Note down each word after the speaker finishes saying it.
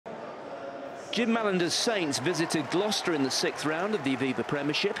Jim Mallander's Saints visited Gloucester in the 6th round of the Aviva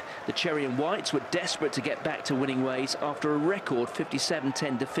Premiership. The Cherry and Whites were desperate to get back to winning ways after a record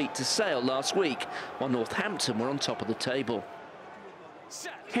 57-10 defeat to Sale last week, while Northampton were on top of the table.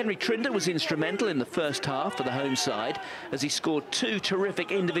 Henry Trinder was instrumental in the first half for the home side as he scored 2 terrific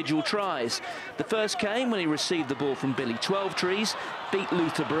individual tries. The first came when he received the ball from Billy Twelvetrees, beat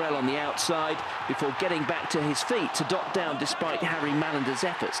Luther Burrell on the outside before getting back to his feet to dot down despite Harry Mallander's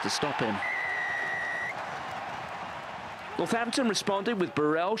efforts to stop him. Northampton responded with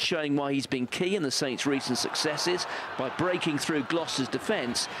Burrell showing why he's been key in the Saints' recent successes by breaking through Gloucester's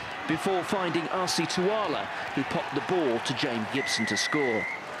defence before finding Arsi Tuala, who popped the ball to James Gibson to score.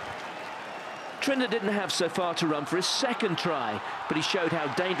 Trinder didn't have so far to run for his second try, but he showed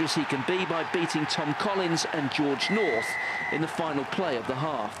how dangerous he can be by beating Tom Collins and George North in the final play of the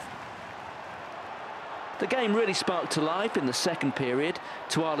half. The game really sparked to life in the second period,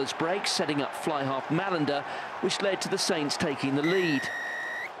 Tuala's break setting up fly-half Mallander, which led to the Saints taking the lead.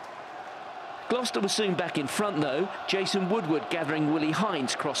 Gloucester was soon back in front though, Jason Woodward gathering Willie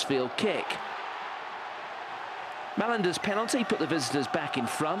Hind's crossfield kick. Mallander's penalty put the visitors back in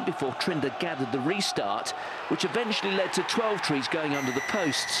front before Trinder gathered the restart, which eventually led to Twelvetrees going under the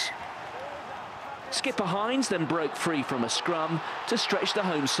posts. Skipper Hines then broke free from a scrum to stretch the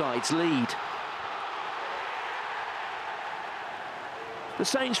home side's lead. The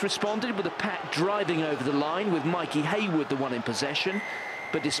Saints responded with a pack driving over the line with Mikey Hayward the one in possession,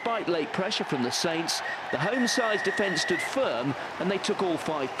 but despite late pressure from the Saints, the home side's defence stood firm and they took all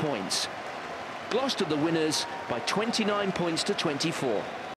 5 points. Gloucester the winners by 29 points to 24.